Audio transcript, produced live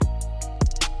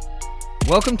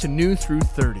Welcome to New Through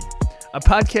 30, a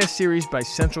podcast series by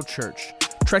Central Church,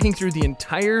 trekking through the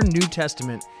entire New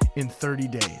Testament in 30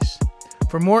 days.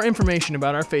 For more information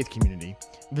about our faith community,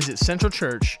 visit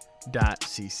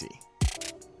centralchurch.cc.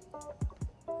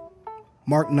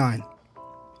 Mark 9.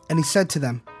 And he said to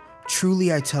them,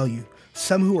 "Truly I tell you,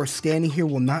 some who are standing here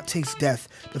will not taste death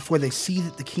before they see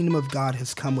that the kingdom of God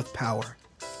has come with power."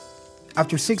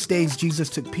 After 6 days, Jesus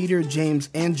took Peter, James,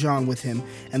 and John with him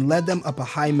and led them up a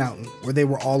high mountain where they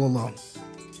were all alone.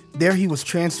 There he was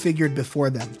transfigured before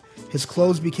them. His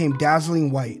clothes became dazzling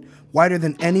white, whiter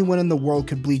than anyone in the world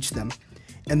could bleach them.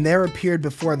 And there appeared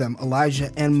before them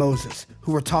Elijah and Moses,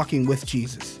 who were talking with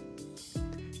Jesus.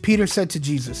 Peter said to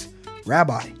Jesus,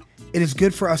 "Rabbi, it is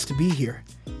good for us to be here.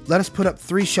 Let us put up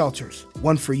 3 shelters,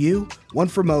 one for you, one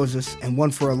for Moses, and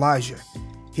one for Elijah."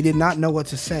 He did not know what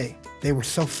to say. They were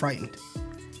so frightened.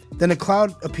 Then a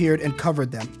cloud appeared and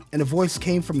covered them, and a voice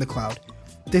came from the cloud,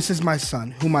 "This is my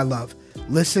son, whom I love.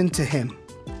 Listen to him."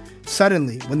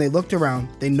 Suddenly, when they looked around,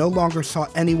 they no longer saw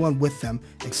anyone with them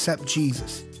except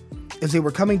Jesus. As they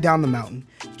were coming down the mountain,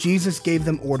 Jesus gave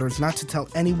them orders not to tell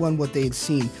anyone what they had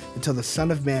seen until the Son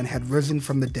of Man had risen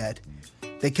from the dead.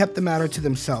 They kept the matter to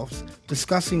themselves,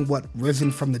 discussing what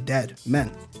risen from the dead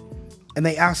meant. And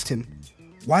they asked him,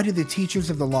 "Why do the teachers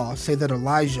of the law say that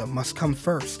Elijah must come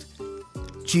first?"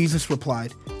 Jesus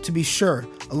replied, "To be sure,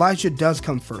 Elijah does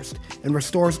come first and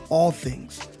restores all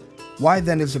things. Why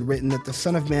then is it written that the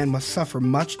Son of Man must suffer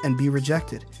much and be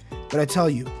rejected? But I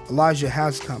tell you, Elijah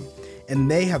has come, and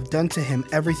they have done to him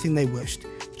everything they wished,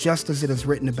 just as it is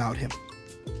written about him."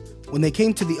 When they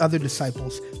came to the other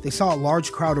disciples, they saw a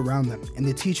large crowd around them and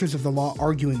the teachers of the law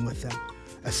arguing with them.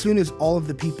 As soon as all of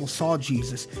the people saw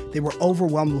Jesus, they were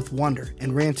overwhelmed with wonder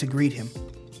and ran to greet him.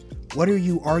 "What are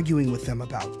you arguing with them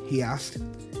about?" he asked.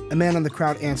 A man in the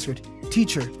crowd answered,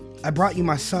 "Teacher, I brought you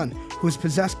my son, who is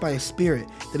possessed by a spirit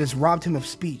that has robbed him of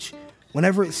speech.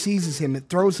 Whenever it seizes him, it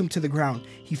throws him to the ground.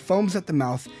 He foams at the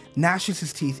mouth, gnashes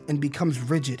his teeth, and becomes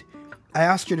rigid. I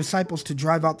asked your disciples to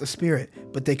drive out the spirit,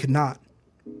 but they could not."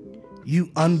 "You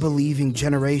unbelieving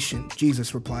generation,"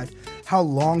 Jesus replied, "how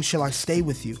long shall I stay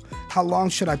with you? How long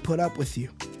should I put up with you?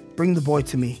 Bring the boy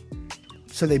to me."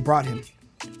 So they brought him.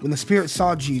 When the spirit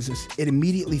saw Jesus, it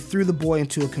immediately threw the boy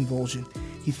into a convulsion.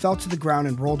 He fell to the ground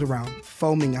and rolled around,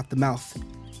 foaming at the mouth.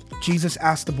 Jesus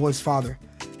asked the boy's father,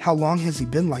 "How long has he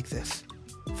been like this?"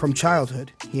 "From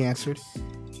childhood," he answered.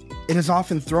 "It has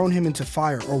often thrown him into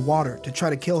fire or water to try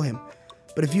to kill him.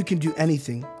 But if you can do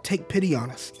anything, take pity on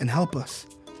us and help us."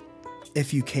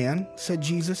 "If you can," said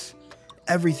Jesus,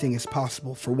 "everything is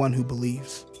possible for one who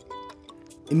believes."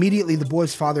 Immediately the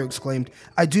boy's father exclaimed,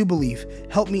 "I do believe.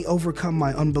 Help me overcome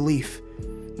my unbelief."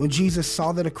 When Jesus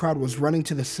saw that a crowd was running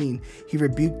to the scene, he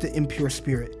rebuked the impure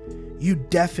spirit. "You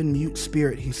deaf and mute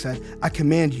spirit," he said, "I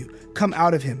command you, come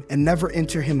out of him and never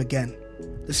enter him again."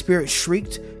 The spirit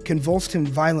shrieked, convulsed him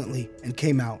violently, and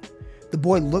came out. The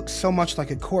boy looked so much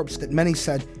like a corpse that many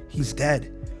said, "He's dead."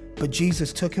 But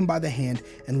Jesus took him by the hand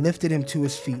and lifted him to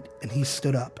his feet, and he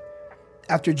stood up.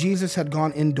 After Jesus had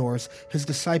gone indoors, his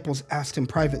disciples asked him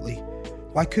privately,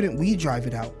 "Why couldn't we drive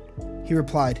it out?" He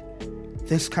replied,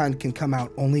 "This kind can come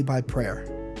out only by prayer."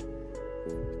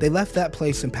 They left that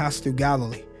place and passed through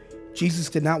Galilee. Jesus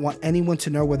did not want anyone to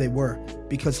know where they were,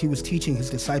 because he was teaching his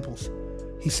disciples.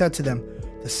 He said to them,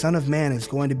 "The Son of Man is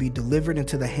going to be delivered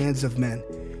into the hands of men.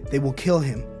 They will kill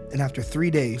him, and after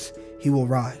 3 days he will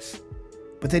rise."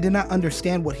 But they did not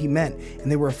understand what he meant, and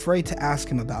they were afraid to ask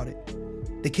him about it.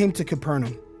 They came to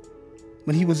Capernaum.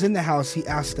 When he was in the house, he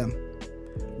asked them,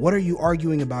 "What are you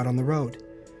arguing about on the road?"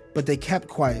 But they kept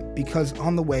quiet, because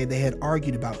on the way they had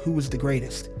argued about who was the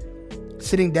greatest.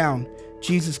 Sitting down,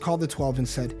 Jesus called the 12 and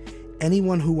said,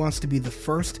 "Anyone who wants to be the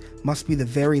first must be the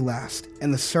very last,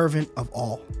 and the servant of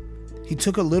all." He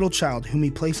took a little child whom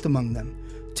he placed among them.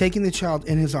 Taking the child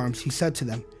in his arms, he said to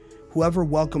them, "Whoever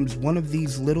welcomes one of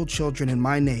these little children in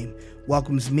my name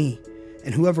welcomes me,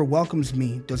 and whoever welcomes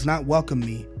me does not welcome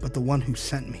me, but the one who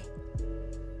sent me."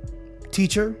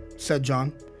 "Teacher," said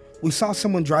John, "we saw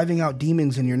someone driving out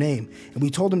demons in your name, and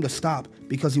we told him to stop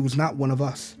because he was not one of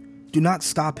us." "Do not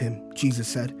stop him," Jesus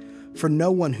said, "for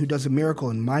no one who does a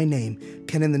miracle in my name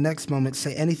can in the next moment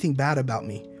say anything bad about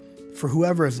me. For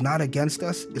whoever is not against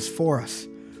us is for us.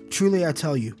 Truly I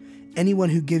tell you, anyone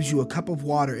who gives you a cup of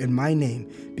water in my name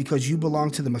because you belong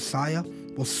to the Messiah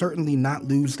will certainly not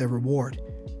lose their reward.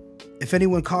 If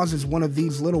anyone causes one of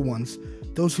these little ones,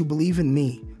 those who believe in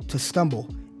me, to stumble,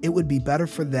 it would be better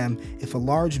for them if a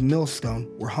large millstone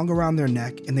were hung around their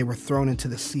neck and they were thrown into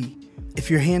the sea.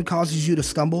 If your hand causes you to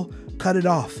stumble, cut it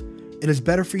off. It is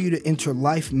better for you to enter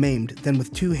life maimed than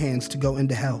with 2 hands to go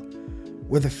into hell,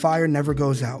 where the fire never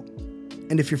goes out.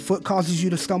 And if your foot causes you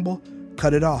to stumble,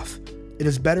 cut it off. It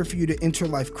is better for you to enter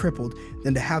life crippled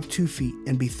than to have 2 feet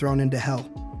and be thrown into hell.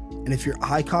 And if your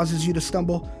eye causes you to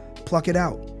stumble, pluck it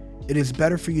out. It is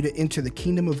better for you to enter the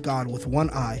kingdom of God with 1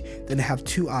 eye than to have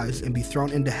 2 eyes and be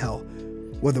thrown into hell,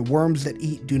 where the worms that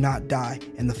eat do not die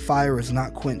and the fire is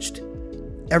not quenched.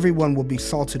 Everyone will be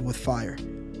salted with fire.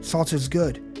 Salt is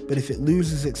good, but if it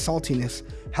loses its saltiness,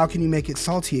 how can you make it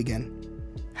salty again?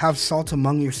 Have salt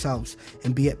among yourselves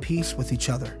and be at peace with each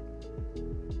other.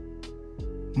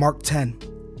 Mark 10.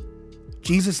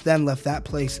 Jesus then left that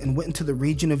place and went into the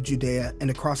region of Judea and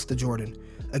across the Jordan.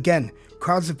 Again,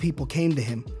 crowds of people came to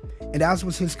him, and as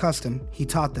was his custom, he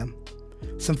taught them.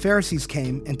 Some Pharisees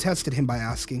came and tested him by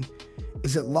asking,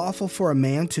 "Is it lawful for a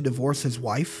man to divorce his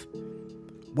wife?"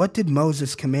 "What did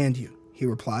Moses command you?" he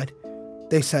replied.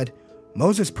 They said,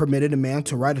 "Moses permitted a man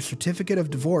to write a certificate of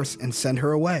divorce and send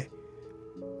her away."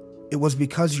 "It was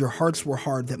because your hearts were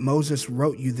hard that Moses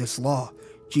wrote you this law,"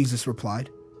 Jesus replied.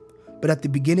 "But at the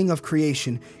beginning of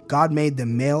creation, God made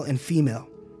them male and female.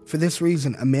 For this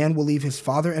reason, a man will leave his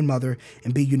father and mother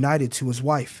and be united to his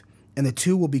wife, and the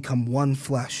two will become one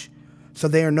flesh. So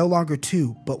they are no longer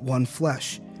two, but one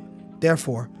flesh.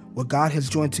 Therefore, what God has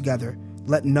joined together,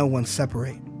 let no one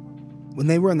separate." When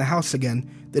they were in the house again,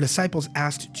 the disciples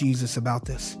asked Jesus about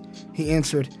this. He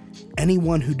answered,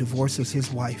 "Anyone who divorces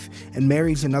his wife and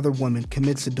marries another woman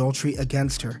commits adultery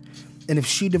against her. And if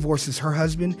she divorces her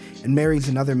husband and marries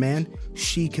another man,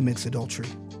 she commits adultery."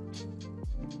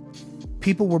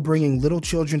 People were bringing little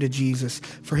children to Jesus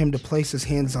for him to place his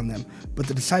hands on them, but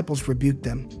the disciples rebuked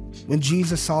them. When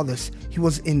Jesus saw this, he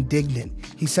was indignant.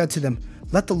 He said to them,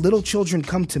 "Let the little children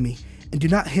come to me, and do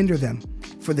not hinder them,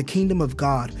 for the kingdom of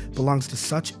God belongs to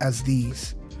such as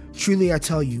these. Truly I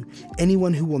tell you,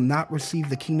 anyone who will not receive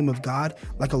the kingdom of God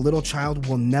like a little child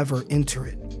will never enter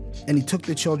it." And he took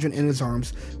the children in his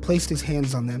arms, placed his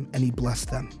hands on them, and he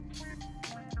blessed them.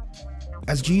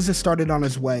 As Jesus started on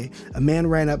his way, a man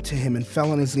ran up to him and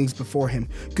fell on his knees before him.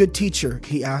 "Good teacher,"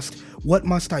 he asked, "what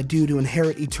must I do to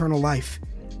inherit eternal life?"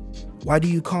 "Why do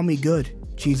you call me good?"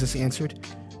 Jesus answered.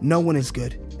 "No one is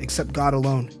good except God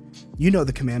alone. You know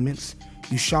the commandments.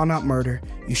 You shall not murder.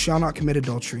 You shall not commit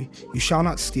adultery. You shall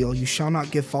not steal. You shall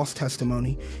not give false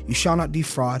testimony. You shall not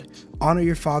defraud. Honor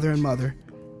your father and mother."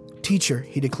 "Teacher,"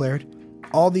 he declared,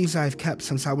 "all these I have kept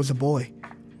since I was a boy."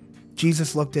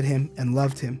 Jesus looked at him and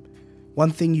loved him.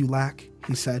 "One thing you lack,"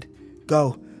 he said.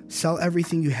 "Go, sell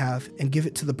everything you have and give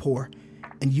it to the poor,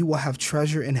 and you will have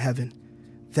treasure in heaven.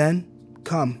 Then,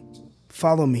 come,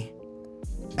 follow me."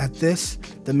 At this,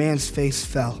 the man's face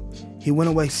fell. He went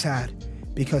away sad,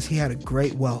 because he had a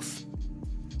great wealth.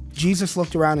 Jesus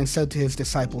looked around and said to his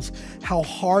disciples, "How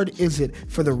hard is it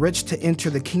for the rich to enter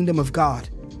the kingdom of God?"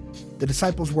 The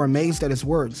disciples were amazed at his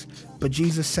words, but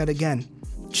Jesus said again,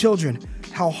 "Children,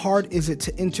 how hard is it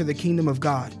to enter the kingdom of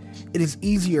God? It is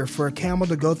easier for a camel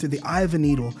to go through the eye of a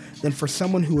needle than for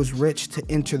someone who is rich to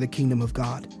enter the kingdom of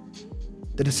God."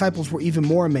 The disciples were even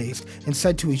more amazed and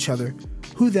said to each other,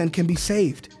 "Who then can be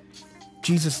saved?"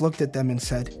 Jesus looked at them and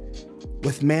said,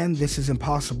 "With man this is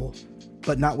impossible,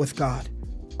 but not with God.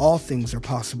 All things are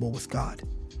possible with God."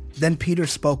 Then Peter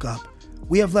spoke up,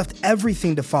 "We have left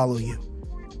everything to follow you."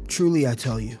 "Truly I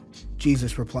tell you,"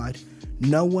 Jesus replied,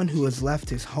 "no one who has left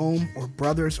his home or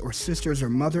brothers or sisters or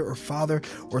mother or father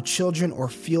or children or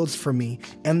fields for me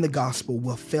and the gospel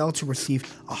will fail to receive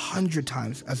 100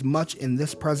 times as much in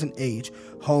this present age,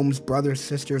 homes, brothers,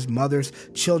 sisters, mothers,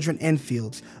 children, and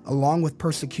fields, along with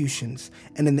persecutions,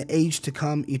 and in the age to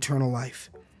come eternal life.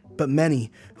 But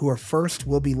many who are first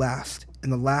will be last,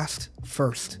 and the last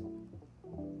first."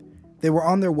 They were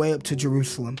on their way up to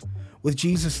Jerusalem, with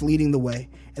Jesus leading the way,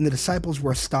 and the disciples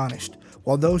were astonished,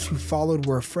 while those who followed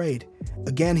were afraid.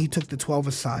 Again he took the 12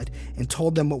 aside and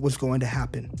told them what was going to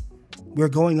happen. "We're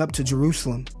going up to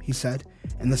Jerusalem," he said,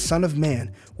 "and the Son of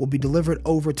Man will be delivered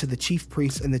over to the chief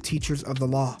priests and the teachers of the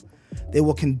law. They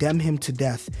will condemn him to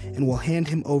death and will hand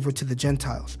him over to the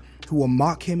Gentiles, who will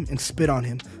mock him and spit on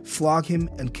him, flog him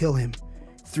and kill him.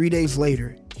 3 days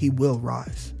later he will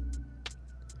rise."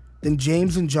 Then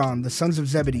James and John, the sons of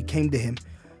Zebedee, came to him.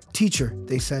 "Teacher,"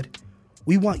 they said,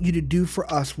 "we want you to do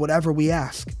for us whatever we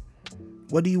ask."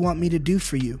 "What do you want me to do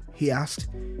for you?" he asked.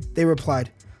 They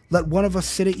replied, "Let one of us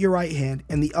sit at your right hand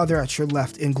and the other at your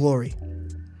left in glory."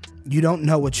 "You don't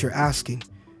know what you're asking,"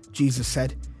 Jesus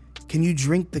said. "Can you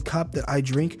drink the cup that I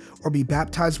drink or be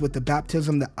baptized with the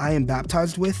baptism that I am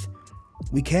baptized with?"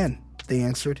 "We can," they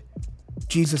answered.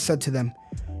 Jesus said to them,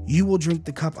 "You will drink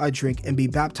the cup I drink and be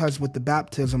baptized with the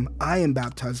baptism I am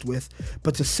baptized with,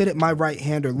 but to sit at my right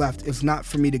hand or left is not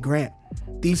for me to grant.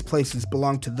 These places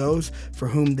belong to those for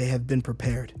whom they have been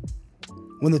prepared."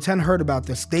 When the 10 heard about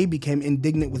this, they became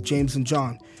indignant with James and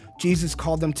John. Jesus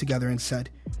called them together and said,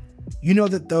 "You know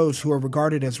that those who are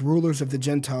regarded as rulers of the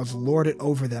Gentiles lord it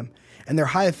over them, and their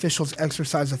high officials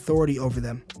exercise authority over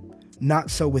them. Not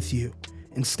so with you.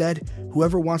 Instead,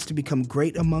 whoever wants to become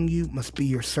great among you must be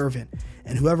your servant,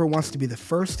 and whoever wants to be the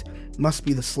first must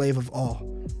be the slave of all.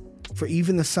 For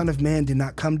even the Son of Man did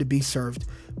not come to be served,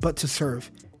 but to serve,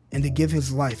 and to give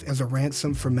his life as a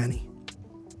ransom for many."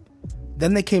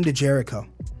 Then they came to Jericho.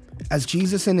 As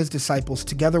Jesus and his disciples,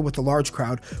 together with a large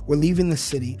crowd, were leaving the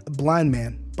city, a blind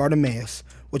man, Bartimaeus,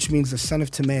 which means the son of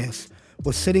Timaeus,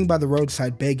 was sitting by the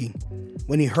roadside begging.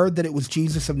 When he heard that it was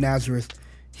Jesus of Nazareth,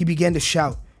 he began to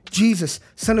shout, "Jesus,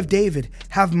 Son of David,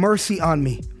 have mercy on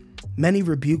me." Many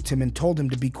rebuked him and told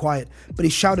him to be quiet, but he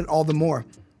shouted all the more,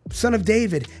 "Son of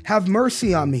David, have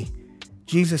mercy on me."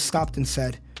 Jesus stopped and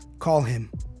said, "Call him."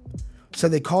 So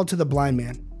they called to the blind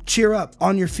man, "Cheer up,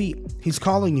 on your feet, he's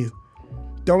calling you."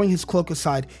 Throwing his cloak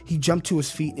aside, he jumped to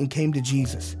his feet and came to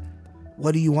Jesus.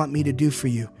 "What do you want me to do for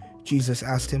you?" Jesus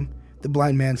asked him. The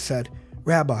blind man said,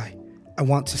 "Rabbi, I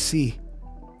want to see."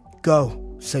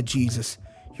 "Go," said Jesus,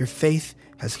 "your faith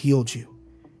has healed you."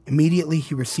 Immediately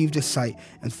he received his sight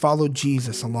and followed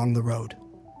Jesus along the road.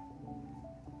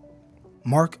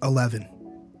 Mark 11.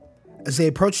 As they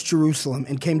approached Jerusalem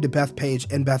and came to Bethphage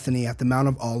and Bethany at the Mount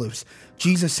of Olives,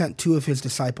 Jesus sent 2 of his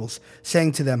disciples,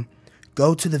 saying to them,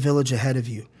 "Go to the village ahead of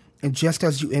you, and just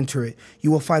as you enter it,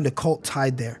 you will find a colt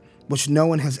tied there, which no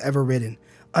one has ever ridden.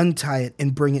 Untie it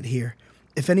and bring it here.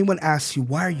 If anyone asks you,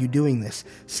 'Why are you doing this?'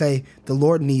 say, 'The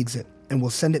Lord needs it, and will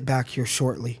send it back here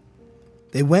shortly.'"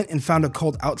 They went and found a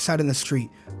colt outside in the street,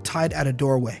 tied at a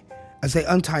doorway. As they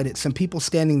untied it, some people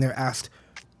standing there asked,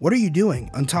 "What are you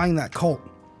doing, untying that colt?"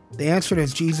 They answered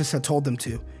as Jesus had told them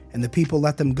to, and the people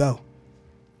let them go.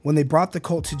 When they brought the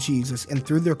colt to Jesus and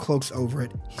threw their cloaks over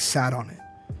it, he sat on it.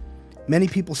 Many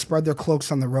people spread their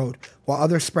cloaks on the road, while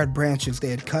others spread branches they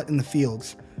had cut in the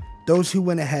fields. Those who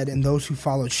went ahead and those who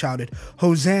followed shouted,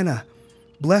 "Hosanna!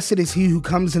 Blessed is he who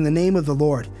comes in the name of the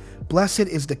Lord. Blessed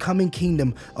is the coming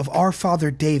kingdom of our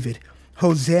father David.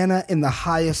 Hosanna in the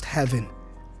highest heaven."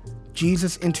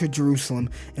 Jesus entered Jerusalem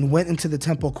and went into the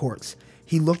temple courts.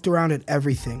 He looked around at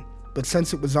everything, but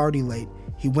since it was already late,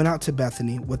 he went out to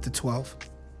Bethany with the 12.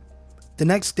 The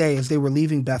next day, as they were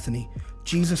leaving Bethany,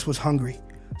 Jesus was hungry.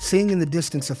 Seeing in the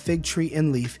distance a fig tree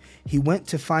in leaf, he went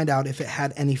to find out if it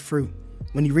had any fruit.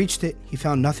 When he reached it, he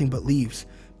found nothing but leaves,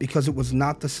 because it was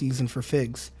not the season for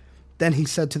figs. Then he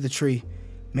said to the tree,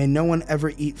 "May no one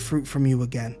ever eat fruit from you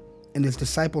again." And his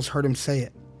disciples heard him say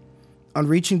it. On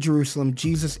reaching Jerusalem,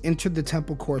 Jesus entered the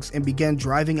temple courts and began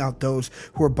driving out those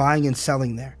who were buying and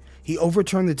selling there. He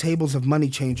overturned the tables of money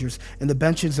changers and the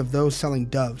benches of those selling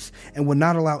doves, and would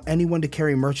not allow anyone to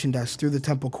carry merchandise through the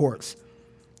temple courts.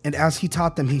 And as he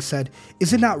taught them, he said,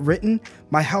 "Is it not written,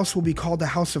 'My house will be called a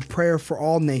house of prayer for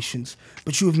all nations,'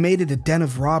 but you have made it a den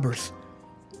of robbers."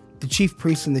 The chief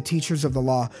priests and the teachers of the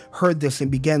law heard this and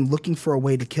began looking for a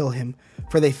way to kill him,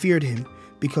 for they feared him,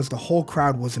 because the whole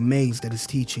crowd was amazed at his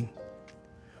teaching.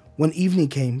 When evening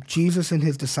came, Jesus and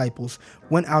his disciples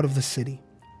went out of the city.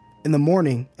 In the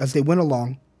morning, as they went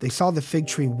along, they saw the fig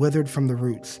tree withered from the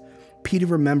roots. Peter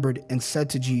remembered and said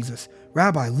to Jesus,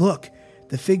 "Rabbi, look,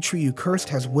 the fig tree you cursed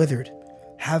has withered."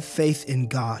 "Have faith in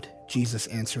God," Jesus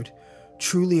answered.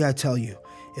 "Truly I tell you,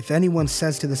 if anyone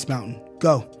says to this mountain,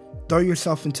 'Go, throw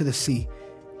yourself into the sea,'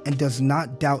 and does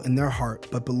not doubt in their heart,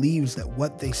 but believes that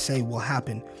what they say will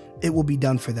happen, it will be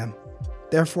done for them.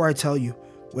 Therefore I tell you,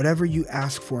 whatever you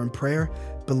ask for in prayer,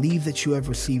 believe that you have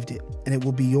received it, and it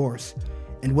will be yours.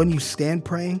 And when you stand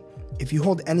praying, if you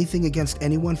hold anything against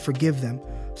anyone, forgive them,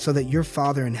 so that your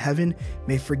Father in heaven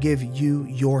may forgive you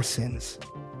your sins."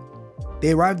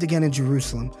 They arrived again in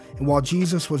Jerusalem, and while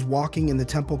Jesus was walking in the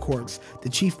temple courts, the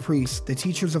chief priests, the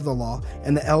teachers of the law,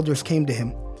 and the elders came to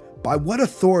him. "By what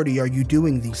authority are you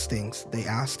doing these things?" they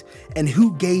asked. "And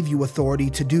who gave you authority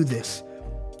to do this?"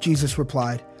 Jesus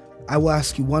replied, "I will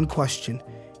ask you one question.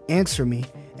 Answer me,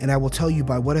 and I will tell you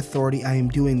by what authority I am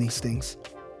doing these things.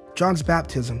 John's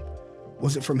baptism,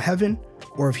 was it from heaven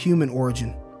or of human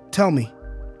origin? Tell me."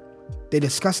 They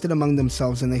discussed it among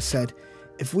themselves, and they said,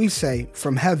 "If we say,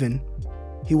 'From heaven,'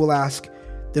 he will ask,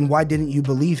 'Then why didn't you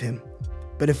believe him?'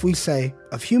 But if we say,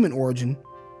 'Of human origin,'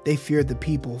 they feared the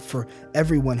people, for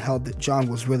everyone held that John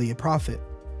was really a prophet."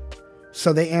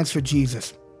 So they answered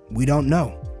Jesus, "We don't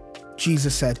know."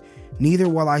 Jesus said, "Neither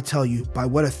will I tell you by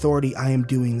what authority I am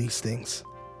doing these things."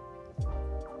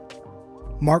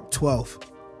 Mark 12.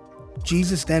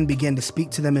 Jesus then began to speak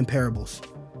to them in parables.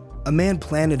 "A man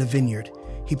planted a vineyard.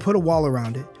 He put a wall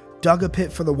around it, dug a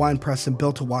pit for the winepress, and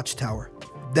built a watchtower.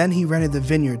 Then he rented the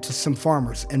vineyard to some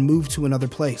farmers and moved to another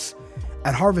place.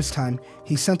 At harvest time,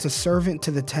 he sent a servant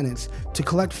to the tenants to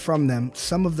collect from them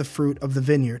some of the fruit of the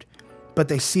vineyard. But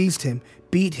they seized him,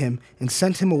 beat him, and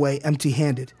sent him away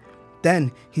empty-handed.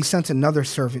 Then he sent another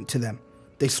servant to them.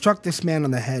 They struck this man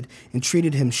on the head and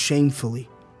treated him shamefully.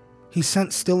 He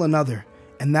sent still another,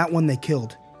 and that one they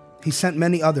killed. He sent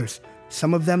many others.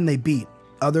 Some of them they beat,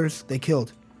 others they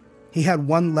killed. He had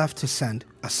one left to send,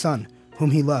 a son,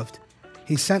 whom he loved.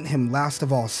 He sent him last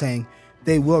of all, saying,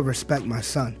 "They will respect my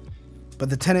son." But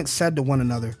the tenants said to one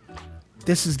another,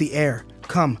 "This is the heir.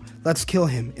 Come, let's kill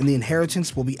him, and the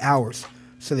inheritance will be ours."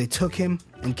 So they took him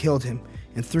and killed him,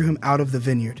 and threw him out of the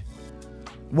vineyard.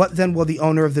 What then will the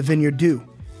owner of the vineyard do?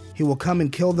 He will come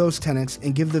and kill those tenants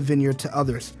and give the vineyard to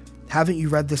others. Haven't you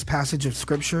read this passage of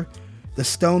Scripture? The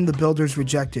stone the builders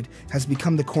rejected has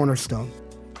become the cornerstone.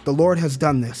 The Lord has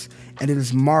done this, and it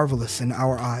is marvelous in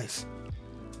our eyes.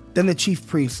 Then the chief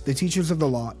priests, the teachers of the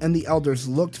law, and the elders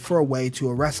looked for a way to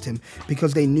arrest him,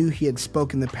 because they knew he had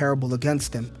spoken the parable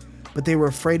against them. But they were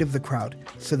afraid of the crowd,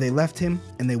 so they left him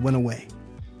and they went away.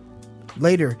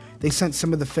 Later, they sent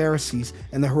some of the Pharisees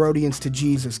and the Herodians to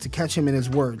Jesus to catch him in his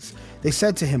words. They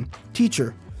said to him,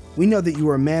 "Teacher, we know that you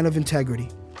are a man of integrity.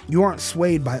 You aren't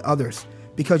swayed by others,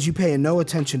 because you pay no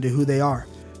attention to who they are,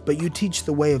 but you teach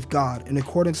the way of God in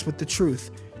accordance with the truth.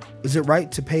 Is it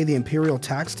right to pay the imperial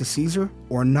tax to Caesar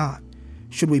or not?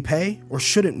 Should we pay or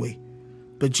shouldn't we?"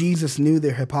 But Jesus knew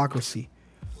their hypocrisy.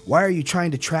 "Why are you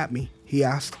trying to trap me?" he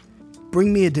asked.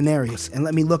 "Bring me a denarius and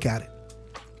let me look at it."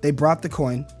 They brought the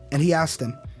coin, and he asked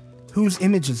them, "Whose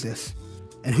image is this,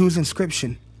 and whose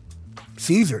inscription?"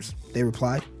 "Caesar's," they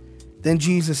replied. Then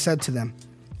Jesus said to them,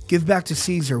 "Give back to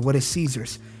Caesar what is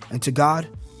Caesar's, and to God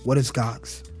what is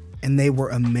God's." And they were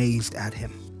amazed at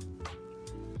him.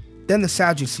 Then the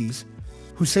Sadducees,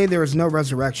 who say there is no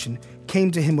resurrection, came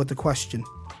to him with a question.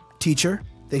 "Teacher,"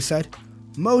 they said,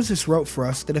 "Moses wrote for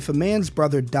us that if a man's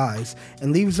brother dies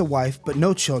and leaves a wife but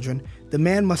no children, the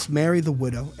man must marry the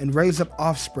widow and raise up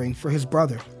offspring for his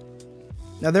brother.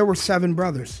 Now there were 7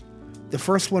 brothers. The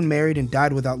first one married and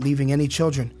died without leaving any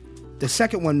children. The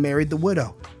second one married the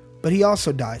widow, but he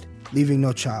also died, leaving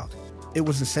no child. It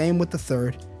was the same with the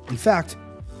third. In fact,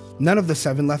 none of the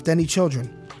 7 left any children.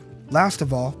 Last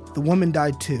of all, the woman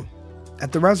died too.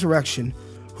 At the resurrection,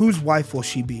 whose wife will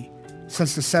she be,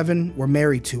 since the 7 were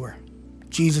married to her?"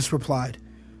 Jesus replied,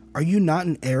 "Are you not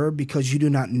in error because you do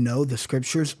not know the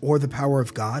Scriptures or the power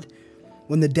of God?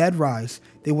 When the dead rise,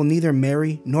 they will neither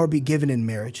marry nor be given in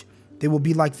marriage. They will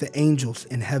be like the angels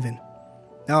in heaven.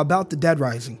 Now about the dead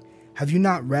rising, have you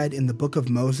not read in the book of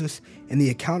Moses, in the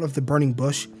account of the burning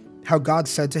bush, how God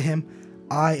said to him,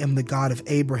 'I am the God of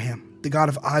Abraham, the God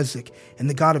of Isaac, and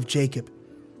the God of Jacob'?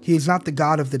 He is not the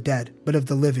God of the dead, but of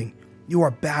the living. You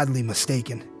are badly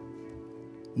mistaken."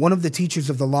 One of the teachers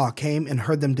of the law came and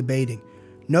heard them debating.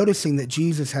 Noticing that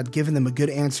Jesus had given them a good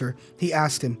answer, he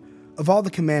asked him, "Of all the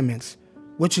commandments,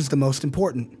 which is the most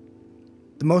important?"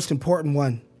 "The most important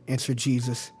one," answered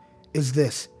Jesus, "is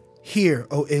this: 'Hear,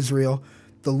 O Israel,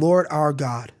 the Lord our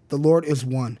God, the Lord is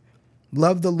one.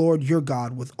 Love the Lord your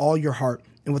God with all your heart,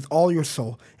 and with all your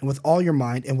soul, and with all your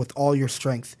mind, and with all your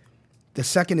strength. The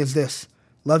second is this: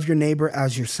 love your neighbor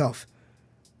as yourself.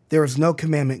 There is no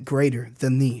commandment greater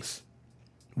than these."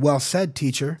 "Well said,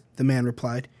 teacher," the man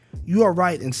replied. "You are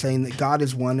right in saying that God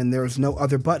is one and there is no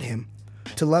other but him.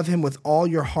 To love him with all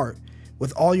your heart,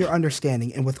 with all your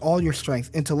understanding, and with all your strength,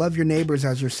 and to love your neighbors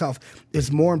as yourself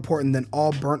is more important than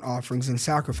all burnt offerings and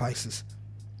sacrifices."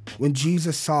 When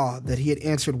Jesus saw that he had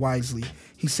answered wisely,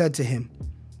 he said to him,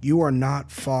 "You are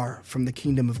not far from the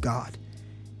kingdom of God."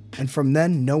 And from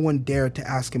then no one dared to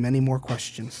ask him any more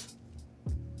questions.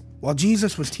 While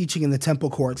Jesus was teaching in the temple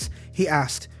courts, he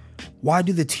asked, "Why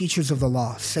do the teachers of the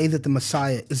law say that the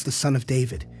Messiah is the son of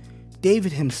David?"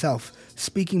 David himself,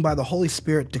 speaking by the Holy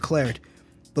Spirit, declared,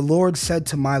 "The Lord said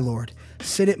to my Lord,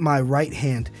 'Sit at my right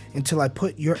hand until I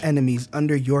put your enemies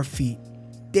under your feet.'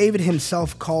 David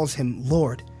himself calls him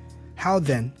Lord. How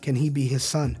then can he be his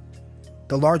son?"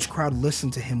 The large crowd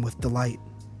listened to him with delight.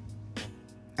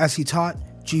 As he taught,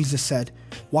 Jesus said,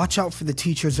 "Watch out for the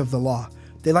teachers of the law.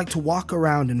 They like to walk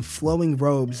around in flowing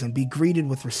robes and be greeted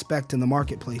with respect in the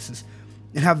marketplaces,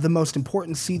 and have the most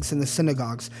important seats in the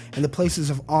synagogues and the places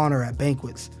of honor at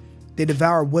banquets. They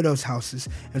devour widows' houses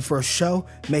and for a show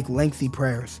make lengthy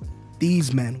prayers.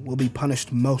 These men will be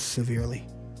punished most severely."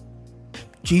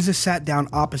 Jesus sat down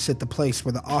opposite the place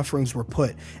where the offerings were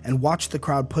put and watched the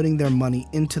crowd putting their money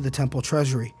into the temple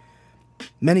treasury.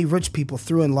 Many rich people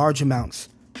threw in large amounts,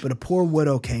 but a poor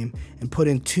widow came and put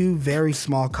in 2 very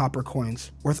small copper coins,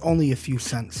 worth only a few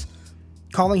cents.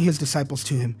 Calling his disciples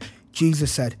to him,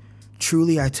 Jesus said,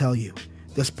 Truly I tell you,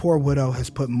 this poor widow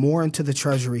has put more into the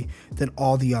treasury than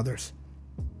all the others.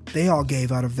 They all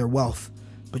gave out of their wealth,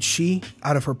 but she,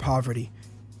 out of her poverty,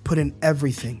 put in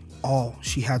everything, all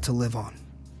she had to live on.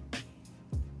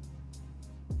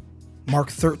 Mark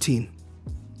 13.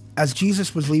 As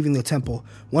Jesus was leaving the temple,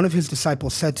 one of his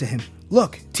disciples said to him,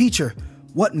 "Look, teacher,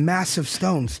 what massive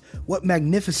stones, what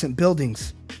magnificent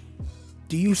buildings."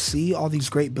 "Do you see all these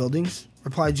great buildings?"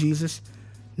 replied Jesus.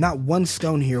 "Not one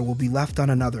stone here will be left on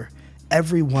another.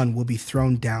 Every one will be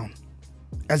thrown down."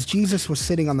 As Jesus was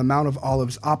sitting on the Mount of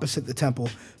Olives opposite the temple,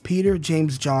 Peter,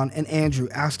 James, John, and Andrew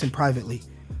asked him privately,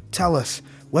 "Tell us,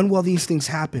 when will these things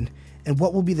happen, and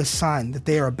what will be the sign that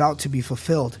they are about to be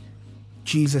fulfilled?"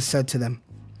 Jesus said to them,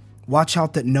 "Watch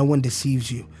out that no one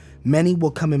deceives you. Many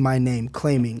will come in my name,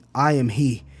 claiming, 'I am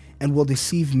he,' and will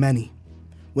deceive many.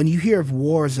 When you hear of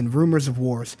wars and rumors of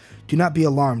wars, do not be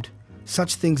alarmed.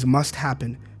 Such things must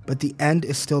happen, but the end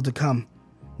is still to come.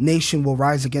 Nation will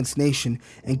rise against nation,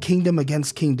 and kingdom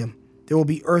against kingdom. There will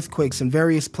be earthquakes in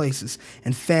various places,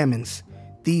 and famines.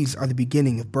 These are the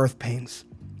beginning of birth pains.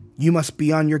 You must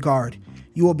be on your guard.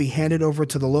 You will be handed over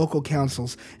to the local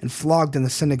councils and flogged in the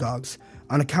synagogues.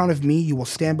 On account of me, you will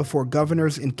stand before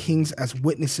governors and kings as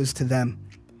witnesses to them.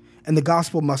 And the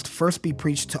gospel must first be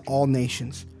preached to all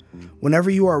nations. Whenever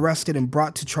you are arrested and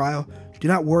brought to trial, do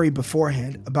not worry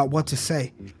beforehand about what to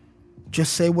say.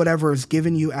 Just say whatever is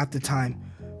given you at the time,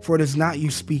 for it is not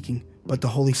you speaking, but the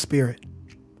Holy Spirit.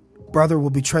 Brother will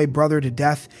betray brother to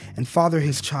death, and father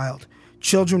his child.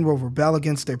 Children will rebel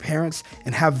against their parents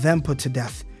and have them put to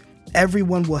death.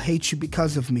 Everyone will hate you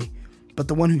because of me, but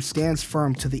the one who stands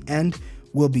firm to the end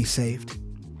will be saved.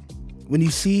 When you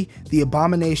see the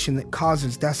abomination that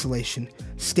causes desolation,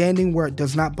 standing where it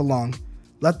does not belong,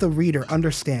 let the reader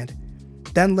understand.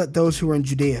 Then let those who are in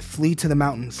Judea flee to the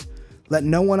mountains. Let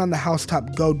no one on the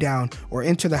housetop go down or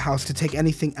enter the house to take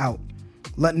anything out.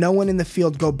 Let no one in the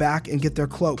field go back and get their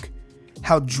cloak.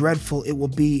 How dreadful it will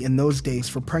be in those days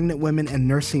for pregnant women and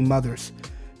nursing mothers.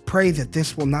 Pray that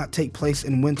this will not take place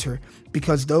in winter,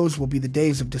 because those will be the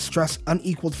days of distress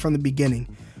unequaled from the beginning,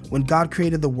 when God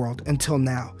created the world, until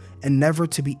now, and never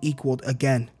to be equaled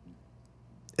again.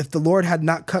 If the Lord had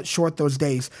not cut short those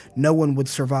days, no one would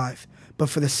survive. But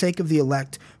for the sake of the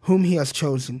elect, whom he has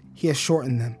chosen, he has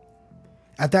shortened them.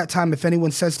 At that time, if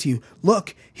anyone says to you,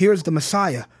 'Look, here is the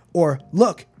Messiah,' or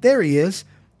 'Look, there he is,'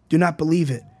 do not believe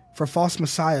it. For false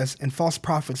messiahs and false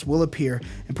prophets will appear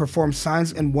and perform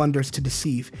signs and wonders to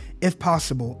deceive, if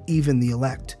possible, even the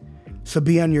elect. So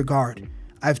be on your guard.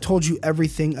 I have told you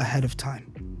everything ahead of time.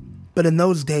 But in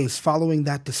those days following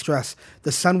that distress,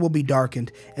 the sun will be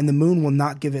darkened, and the moon will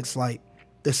not give its light.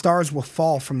 The stars will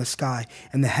fall from the sky,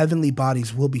 and the heavenly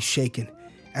bodies will be shaken.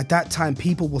 At that time,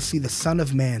 people will see the Son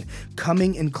of Man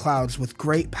coming in clouds with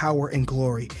great power and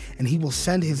glory, and he will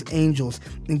send his angels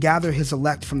and gather his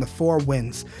elect from the four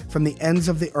winds, from the ends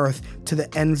of the earth to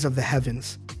the ends of the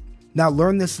heavens. Now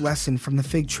learn this lesson from the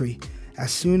fig tree.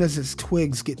 As soon as its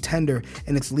twigs get tender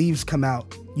and its leaves come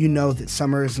out, you know that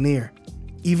summer is near.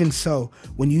 Even so,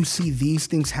 when you see these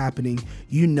things happening,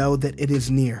 you know that it is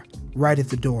near, right at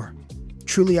the door.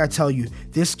 Truly I tell you,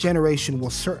 this generation will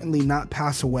certainly not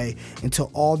pass away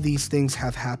until all these things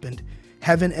have happened.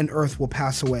 Heaven and earth will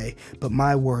pass away, but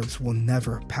my words will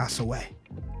never pass away.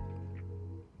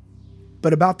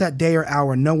 But about that day or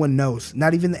hour no one knows,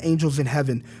 not even the angels in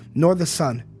heaven, nor the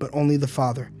Son, but only the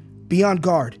Father. Be on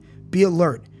guard, be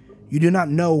alert. You do not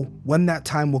know when that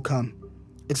time will come.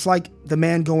 It's like the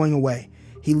man going away.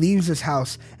 He leaves his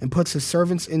house and puts his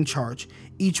servants in charge,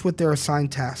 each with their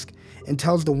assigned task, and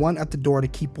tells the one at the door to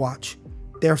keep watch.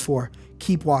 Therefore,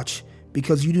 keep watch,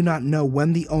 because you do not know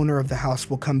when the owner of the house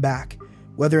will come back,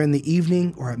 whether in the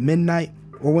evening or at midnight,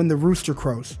 or when the rooster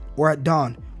crows, or at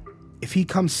dawn. If he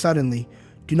comes suddenly,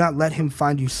 do not let him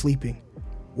find you sleeping.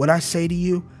 What I say to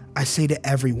you, I say to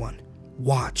everyone,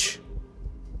 watch.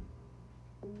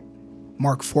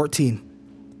 Mark 14.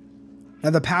 Now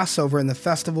the Passover and the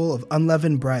festival of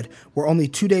unleavened bread were only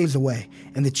 2 days away,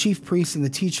 and the chief priests and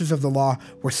the teachers of the law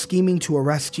were scheming to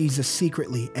arrest Jesus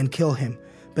secretly and kill him.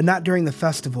 But not during the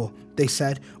festival, they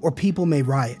said, or people may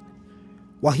riot.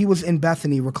 While he was in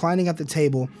Bethany, reclining at the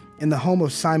table in the home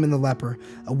of Simon the leper,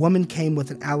 a woman came with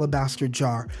an alabaster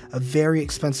jar of very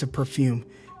expensive perfume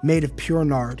made of pure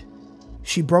nard.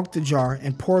 She broke the jar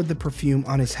and poured the perfume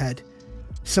on his head.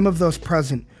 Some of those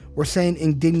present were saying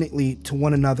indignantly to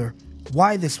one another,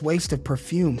 "Why this waste of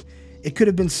perfume? It could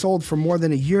have been sold for more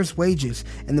than a year's wages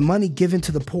and the money given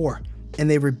to the poor." And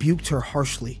they rebuked her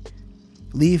harshly.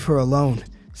 "Leave her alone,"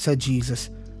 said Jesus.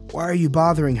 "Why are you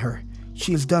bothering her?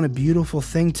 She has done a beautiful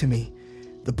thing to me.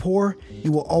 The poor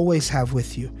you will always have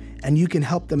with you, and you can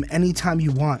help them anytime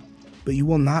you want, but you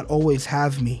will not always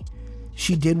have me."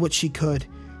 She did what she could.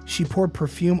 She poured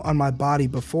perfume on my body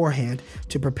beforehand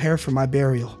to prepare for my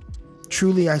burial.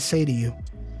 Truly I say to you,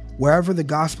 wherever the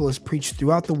gospel is preached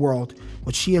throughout the world,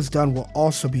 what she has done will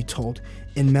also be told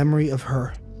in memory of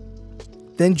her."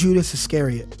 Then Judas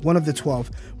Iscariot, one of the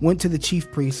 12, went to the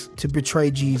chief priests to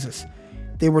betray Jesus.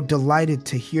 They were delighted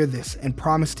to hear this and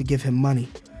promised to give him money,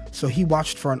 so he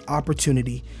watched for an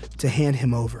opportunity to hand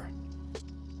him over.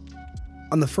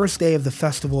 On the first day of the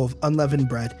festival of unleavened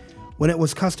bread, when it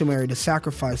was customary to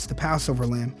sacrifice the Passover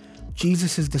lamb,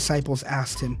 Jesus' disciples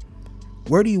asked him,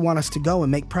 "Where do you want us to go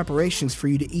and make preparations for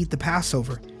you to eat the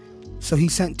Passover?" So he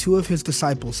sent 2 of his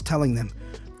disciples, telling them,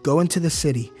 "Go into the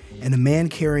city, and a man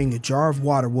carrying a jar of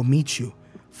water will meet you.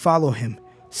 Follow him.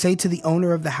 Say to the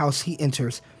owner of the house he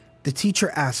enters, 'The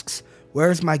teacher asks,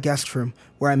 where is my guest room,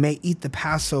 where I may eat the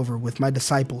Passover with my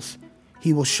disciples?'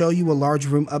 He will show you a large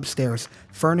room upstairs,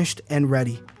 furnished and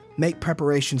ready. Make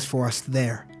preparations for us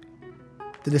there."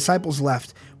 The disciples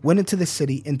left, went into the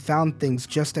city, and found things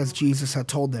just as Jesus had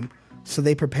told them, so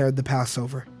they prepared the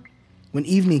Passover. When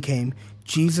evening came,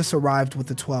 Jesus arrived with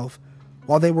the 12.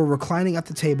 While they were reclining at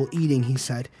the table eating, he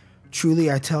said,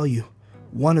 "Truly I tell you,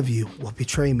 one of you will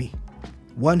betray me,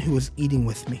 one who is eating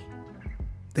with me."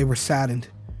 They were saddened,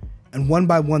 and one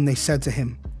by one they said to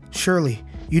him, "Surely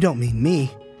you don't mean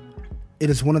me?" "It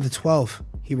is one of the 12,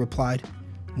 he replied,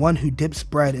 "one who dips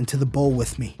bread into the bowl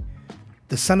with me.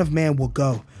 The Son of Man will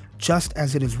go, just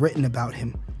as it is written about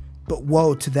him. But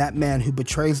woe to that man who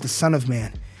betrays the Son of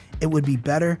Man. It would be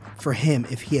better for him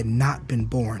if he had not been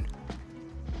born."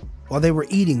 While they were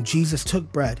eating, Jesus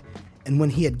took bread, and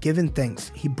when he had given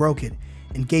thanks, he broke it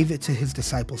and gave it to his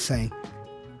disciples, saying,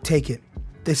 "Take it,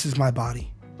 this is my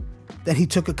body." Then he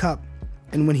took a cup,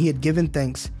 and when he had given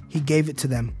thanks, he gave it to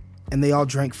them, and they all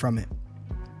drank from it.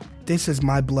 "This is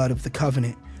my blood of the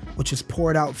covenant, which is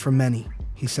poured out for many,"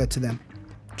 he said to them.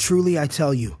 "Truly I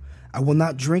tell you, I will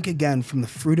not drink again from the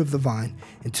fruit of the vine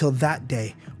until that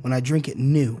day when I drink it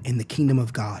new in the kingdom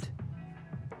of God."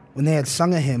 When they had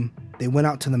sung a hymn, they went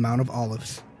out to the Mount of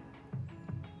Olives.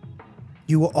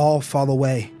 "You will all fall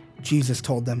away," Jesus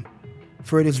told them,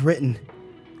 "for it is written,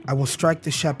 'I will strike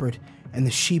the shepherd, and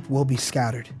the sheep will be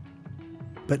scattered.'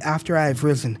 But after I have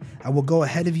risen, I will go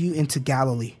ahead of you into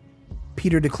Galilee."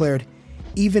 Peter declared,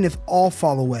 "Even if all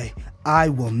fall away, I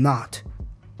will not."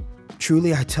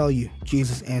 "Truly I tell you,"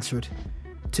 Jesus answered,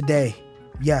 "today,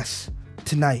 yes,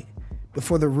 tonight,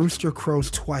 before the rooster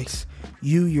crows twice,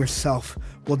 you yourself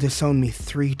will disown me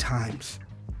 3 times.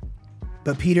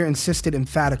 But Peter insisted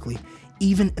emphatically,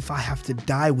 "Even if I have to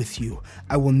die with you,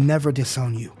 I will never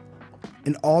disown you."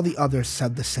 And all the others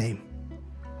said the same.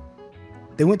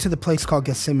 They went to the place called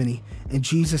Gethsemane, and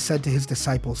Jesus said to his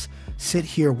disciples, "Sit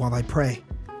here while I pray."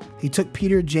 He took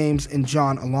Peter, James, and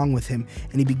John along with him,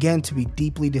 and he began to be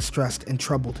deeply distressed and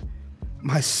troubled.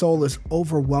 "My soul is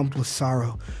overwhelmed with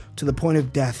sorrow to the point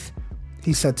of death,"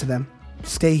 he said to them.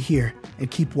 "Stay here and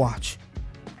keep watch."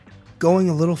 Going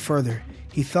a little further,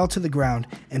 he fell to the ground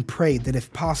and prayed that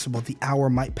if possible the hour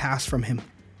might pass from him.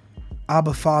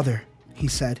 "Abba, Father," he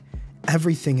said,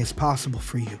 "everything is possible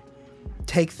for you.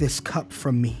 Take this cup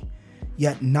from me,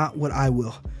 yet not what I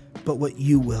will, but what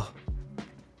you will."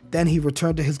 Then he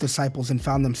returned to his disciples and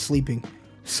found them sleeping.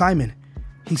 "Simon,"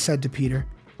 he said to Peter,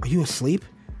 "are you asleep?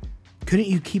 Couldn't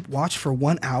you keep watch for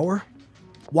 1 hour?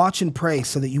 Watch and pray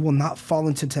so that you will not fall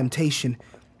into temptation.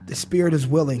 The spirit is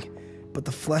willing, but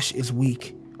the flesh is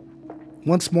weak."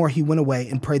 Once more he went away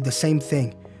and prayed the same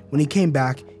thing. When he came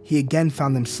back, he again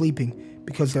found them sleeping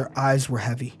because their eyes were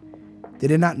heavy. They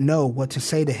did not know what to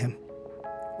say to him.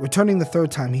 Returning the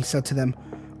 3rd time, he said to them,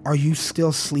 "Are you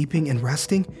still sleeping and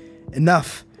resting?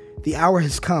 Enough! The hour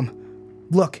has come.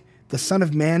 Look, the Son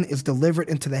of Man is delivered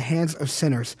into the hands of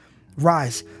sinners.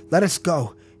 Rise, let us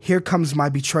go. Here comes my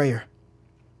betrayer."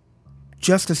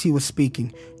 Just as he was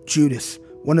speaking, Judas,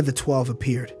 one of the 12,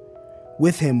 appeared.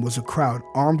 With him was a crowd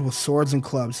armed with swords and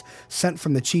clubs, sent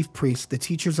from the chief priests, the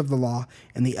teachers of the law,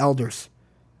 and the elders.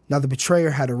 Now the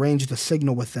betrayer had arranged a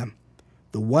signal with them.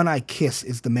 "The one I kiss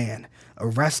is the man.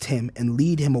 Arrest him and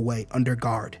lead him away under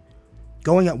guard."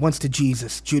 Going at once to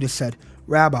Jesus, Judas said,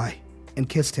 "Rabbi," and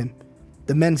kissed him.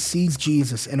 The men seized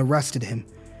Jesus and arrested him.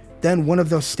 Then one of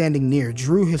those standing near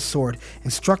drew his sword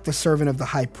and struck the servant of the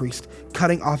high priest,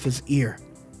 cutting off his ear.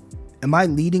 "Am I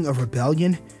leading a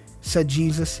rebellion?" said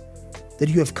Jesus, "that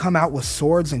you have come out with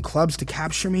swords and clubs to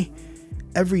capture me?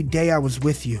 Every day I was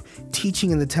with you,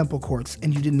 teaching in the temple courts,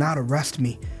 and you did not arrest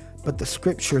me, but the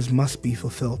scriptures must be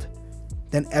fulfilled."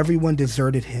 Then everyone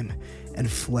deserted him and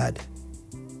fled.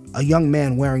 A young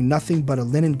man wearing nothing but a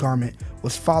linen garment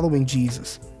was following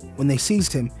Jesus. When they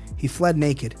seized him, he fled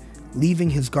naked,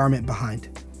 leaving his garment behind.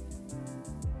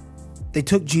 They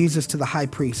took Jesus to the high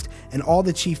priest, and all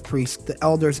the chief priests, the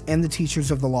elders, and the teachers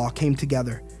of the law came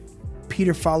together.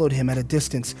 Peter followed him at a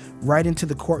distance, right into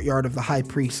the courtyard of the high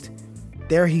priest.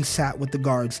 There he sat with the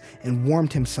guards and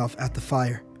warmed himself at the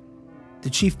fire. The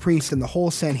chief priests and the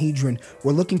whole Sanhedrin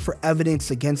were looking for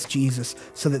evidence against Jesus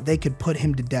so that they could put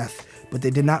him to death, but they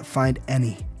did not find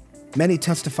any. Many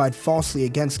testified falsely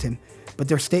against him, but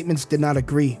their statements did not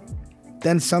agree.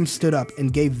 Then some stood up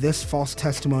and gave this false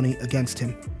testimony against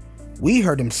him. "We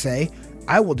heard him say,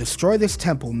 'I will destroy this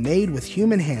temple made with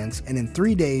human hands, and in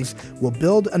 3 days will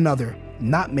build another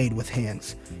not made with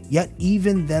hands.' Yet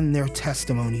even then their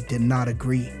testimony did not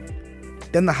agree."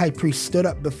 Then the high priest stood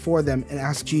up before them and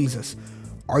asked Jesus,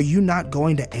 "Are you not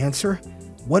going to answer?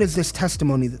 What is this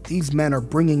testimony that these men are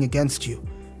bringing against you?"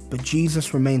 But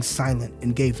Jesus remained silent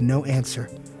and gave no answer.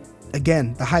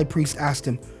 Again, the high priest asked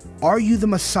him, "Are you the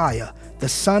Messiah, the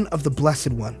Son of the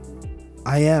Blessed One?"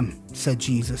 "I am," said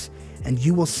Jesus, "and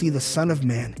you will see the Son of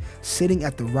Man sitting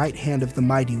at the right hand of the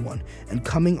Mighty One and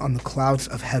coming on the clouds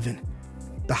of heaven."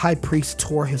 The high priest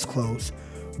tore his clothes.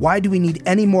 "Why do we need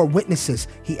any more witnesses?"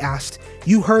 he asked.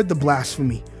 "You heard the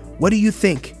blasphemy. What do you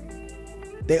think?"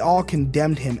 They all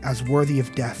condemned him as worthy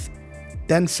of death.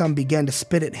 Then some began to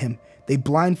spit at him. They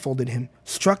blindfolded him,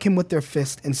 struck him with their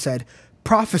fists, and said,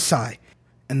 "Prophesy!"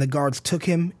 And the guards took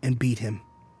him and beat him.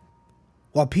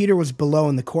 While Peter was below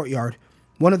in the courtyard,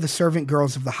 one of the servant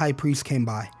girls of the high priest came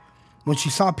by. When she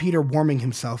saw Peter warming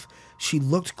himself, she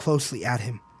looked closely at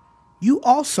him. "You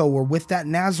also were with that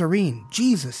Nazarene,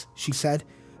 Jesus," she said,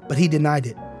 but he denied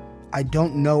it. "I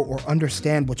don't know or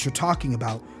understand what you're talking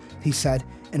about," he said,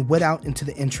 and went out into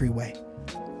the entryway.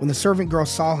 When the servant girl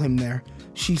saw him there,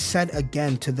 she said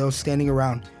again to those standing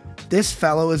around, "This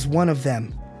fellow is one of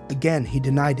them." Again, he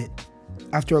denied it.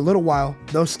 After a little while,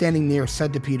 those standing near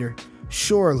said to Peter,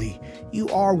 "Surely you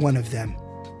are one of them,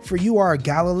 for you are a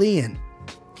Galilean."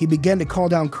 He began to call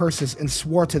down curses and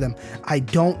swore to them, "I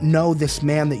don't know this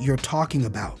man that you're talking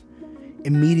about."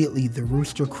 Immediately the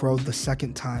rooster crowed the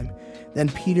second time. Then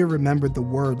Peter remembered the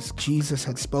words Jesus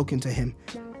had spoken to him,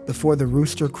 "Before the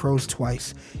rooster crows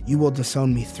twice, you will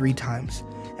disown me 3 times."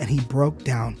 And he broke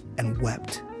down and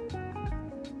wept.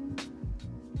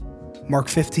 Mark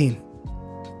 15.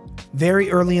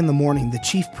 Very early in the morning, the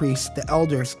chief priests, the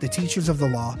elders, the teachers of the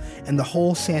law, and the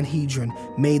whole Sanhedrin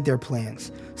made their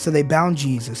plans. So they bound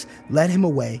Jesus, led him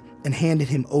away, and handed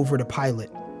him over to Pilate.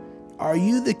 "Are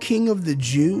you the king of the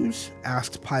Jews?"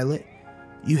 asked Pilate.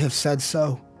 "You have said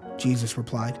so," Jesus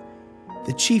replied.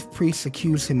 The chief priests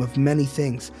accused him of many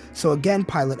things. So again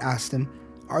Pilate asked him,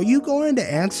 "Are you going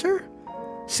to answer?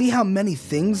 See how many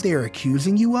things they are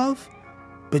accusing you of?"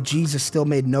 But Jesus still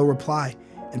made no reply,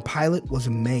 and Pilate was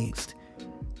amazed.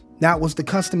 Now it was the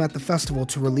custom at the festival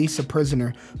to release a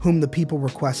prisoner whom the people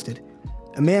requested.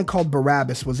 A man called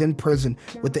Barabbas was in prison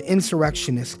with the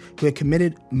insurrectionists who had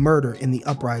committed murder in the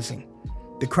uprising.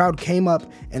 The crowd came up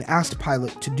and asked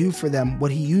Pilate to do for them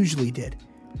what he usually did.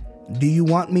 "Do you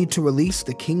want me to release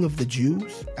the king of the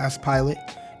Jews?" asked Pilate,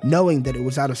 knowing that it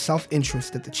was out of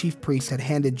self-interest that the chief priests had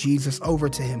handed Jesus over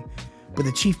to him. But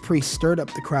the chief priests stirred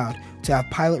up the crowd to have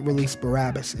Pilate release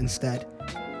Barabbas instead.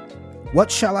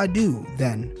 "What shall I do,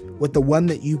 then, with the one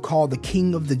that you call the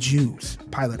king of the Jews?"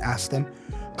 Pilate asked them.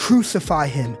 "Crucify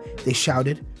him," they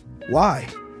shouted. "Why?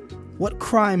 What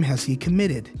crime has he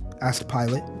committed?" asked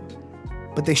Pilate.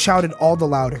 But they shouted all the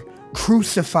louder,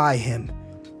 "Crucify him."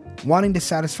 Wanting to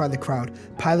satisfy the crowd,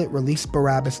 Pilate released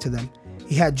Barabbas to them.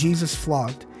 He had Jesus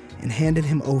flogged and handed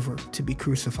him over to be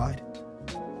crucified.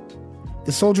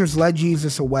 The soldiers led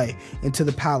Jesus away into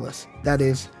the palace, that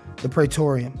is, the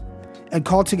praetorium, and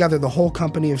called together the whole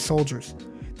company of soldiers.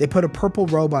 They put a purple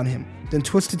robe on him, then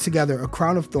twisted together a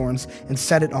crown of thorns and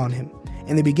set it on him.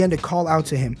 And they began to call out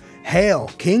to him, "Hail,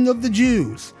 King of the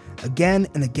Jews!" Again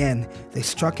and again they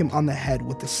struck him on the head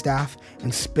with the staff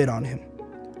and spit on him.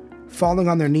 Falling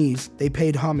on their knees, they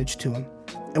paid homage to him.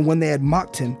 And when they had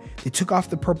mocked him, they took off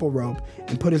the purple robe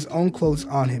and put his own clothes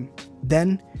on him.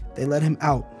 Then they led him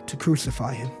out to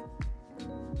crucify him.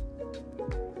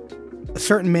 A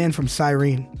certain man from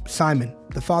Cyrene, Simon,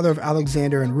 the father of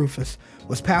Alexander and Rufus,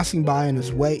 was passing by on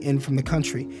his way in from the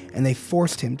country, and they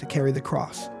forced him to carry the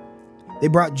cross. They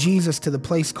brought Jesus to the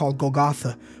place called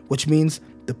Golgotha, which means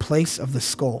the place of the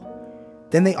skull.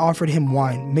 Then they offered him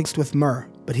wine mixed with myrrh,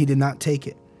 but he did not take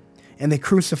it. And they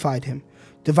crucified him.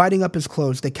 Dividing up his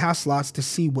clothes, they cast lots to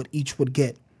see what each would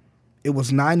get. It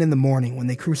was 9 a.m. when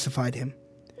they crucified him.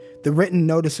 The written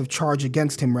notice of charge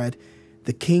against him read,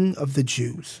 "The King of the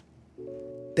Jews."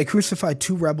 They crucified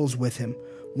 2 rebels with him,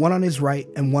 one on his right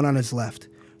and one on his left.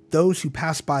 Those who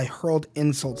passed by hurled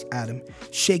insults at him,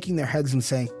 shaking their heads and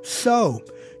saying, "So,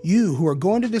 you who are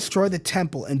going to destroy the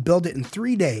temple and build it in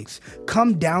 3 days,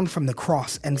 come down from the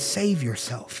cross and save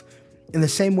yourself." In the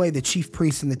same way, the chief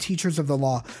priests and the teachers of the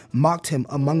law mocked him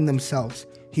among themselves.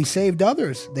 "He saved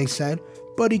others," they said,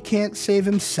 "but he can't save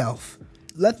himself.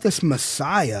 Let this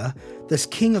Messiah, this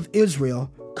King of Israel,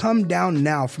 come down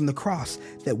now from the cross,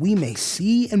 that we may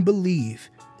see and believe."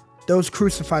 Those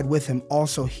crucified with him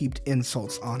also heaped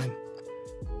insults on him.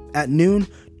 At noon,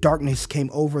 darkness came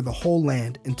over the whole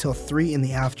land until 3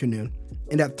 p.m.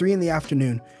 And at 3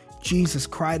 p.m, Jesus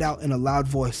cried out in a loud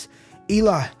voice,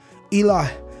 "Eli, Eli,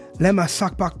 lema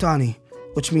sabachthani,"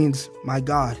 which means, my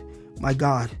God,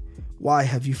 why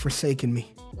have you forsaken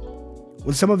me?"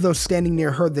 When some of those standing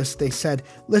near heard this, they said,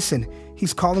 "Listen,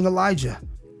 he's calling Elijah."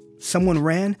 Someone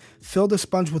ran, filled a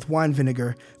sponge with wine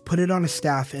vinegar, put it on a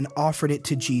staff, and offered it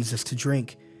to Jesus to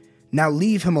drink. "Now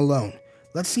leave him alone.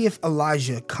 Let's see if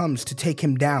Elijah comes to take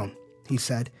him down," he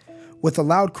said. With a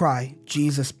loud cry,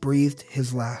 Jesus breathed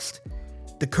his last.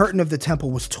 The curtain of the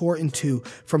temple was torn in two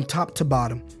from top to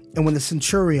bottom, and when the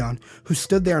centurion who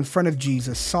stood there in front of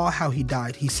Jesus saw how he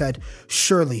died, he said,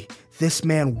 "Surely this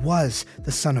man was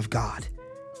the Son of God."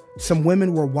 Some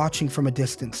women were watching from a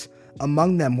distance.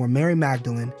 Among them were Mary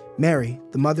Magdalene, Mary,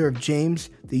 the mother of James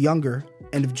the younger,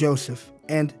 and of Joseph,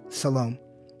 and Salome.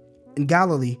 In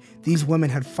Galilee, these women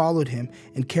had followed him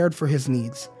and cared for his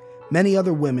needs. Many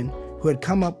other women who had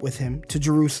come up with him to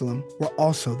Jerusalem were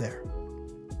also there.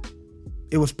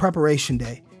 It was preparation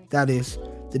day, that is,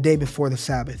 the day before the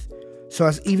Sabbath. So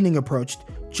as evening approached,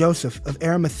 Joseph of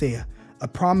Arimathea, a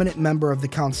prominent member of the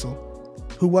council,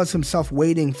 who was himself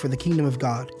waiting for the kingdom of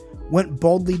God, went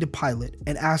boldly to Pilate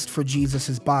and asked for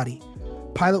Jesus' body.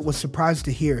 Pilate was surprised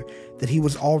to hear that he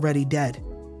was already dead.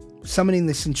 Summoning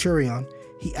the centurion,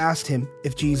 he asked him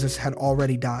if Jesus had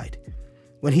already died.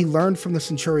 When he learned from the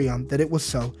centurion that it was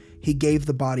so, he gave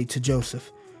the body to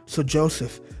Joseph. So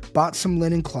Joseph bought some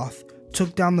linen cloth,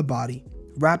 took down the body,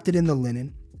 wrapped it in the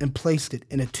linen, and placed it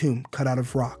in a tomb cut out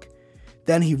of rock.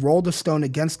 Then he rolled a stone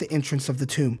against the entrance of the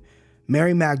tomb.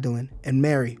 Mary Magdalene and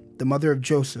Mary, the mother of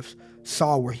Joseph,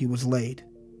 saw where he was laid.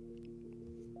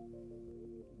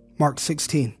 Mark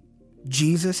 16.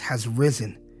 Jesus has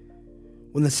risen.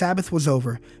 When the Sabbath was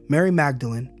over, Mary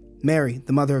Magdalene, Mary,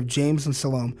 the mother of James and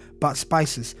Salome, bought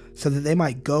spices so that they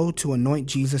might go to anoint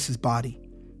Jesus' body.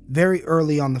 Very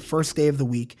early on the first day of the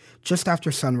week, just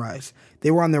after sunrise,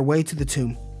 they were on their way to the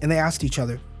tomb, and they asked each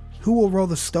other, "Who will roll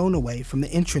the stone away from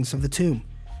the entrance of the tomb?"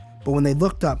 But when they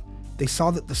looked up, they saw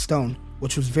that the stone,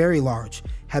 which was very large,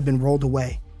 had been rolled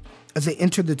away. As they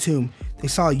entered the tomb, they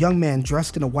saw a young man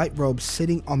dressed in a white robe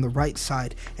sitting on the right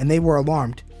side, and they were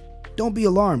alarmed. "Don't be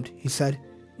alarmed," he said.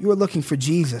 "You are looking for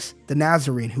Jesus, the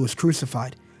Nazarene who was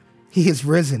crucified. He is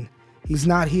risen. He's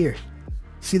not here.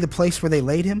 See the place where they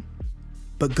laid him?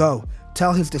 But go,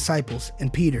 tell his disciples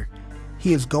and Peter,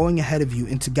 he is going ahead of you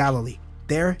into Galilee.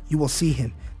 There you will see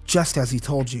him, just as he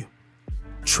told you."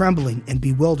 Trembling and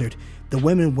bewildered, the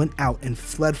women went out and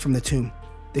fled from the tomb.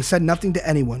 They said nothing to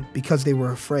anyone because they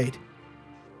were afraid.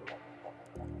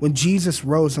 When Jesus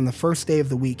rose on the first day of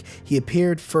the week, he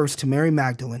appeared first to Mary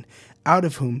Magdalene, out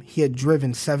of whom he had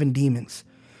driven 7 demons.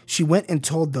 She went and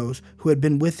told those who had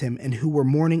been with him and who were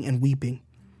mourning and weeping.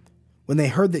 When they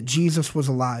heard that Jesus was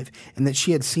alive and that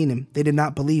she had seen him, they did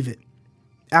not believe it.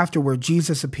 Afterward,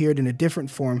 Jesus appeared in a different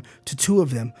form to 2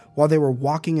 of them while they were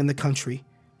walking in the country.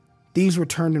 These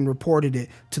returned and reported it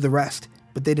to the rest,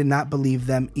 but they did not believe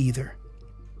them either.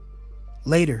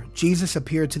 Later, Jesus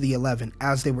appeared to the 11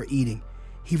 as they were eating.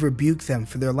 He rebuked them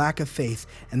for their lack of faith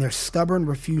and their stubborn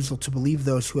refusal to believe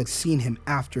those who had seen him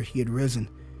after he had risen.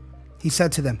 He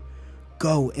said to them,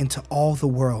 "Go into all the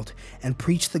world and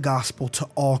preach the gospel to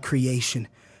all creation.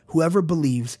 Whoever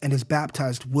believes and is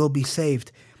baptized will be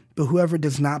saved, but whoever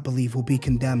does not believe will be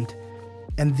condemned.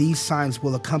 And these signs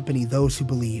will accompany those who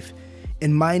believe.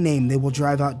 In my name they will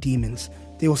drive out demons.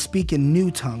 They will speak in new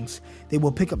tongues. They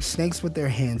will pick up snakes with their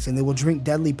hands, and they will drink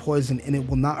deadly poison, and it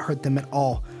will not hurt them at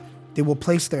all. They will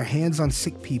place their hands on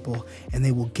sick people, and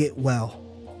they will get well."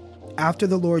 After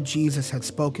the Lord Jesus had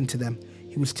spoken to them,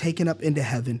 he was taken up into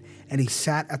heaven, and he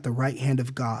sat at the right hand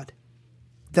of God.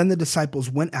 Then the disciples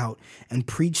went out and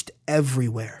preached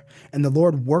everywhere, and the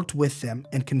Lord worked with them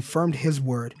and confirmed his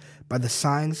word by the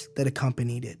signs that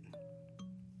accompanied it.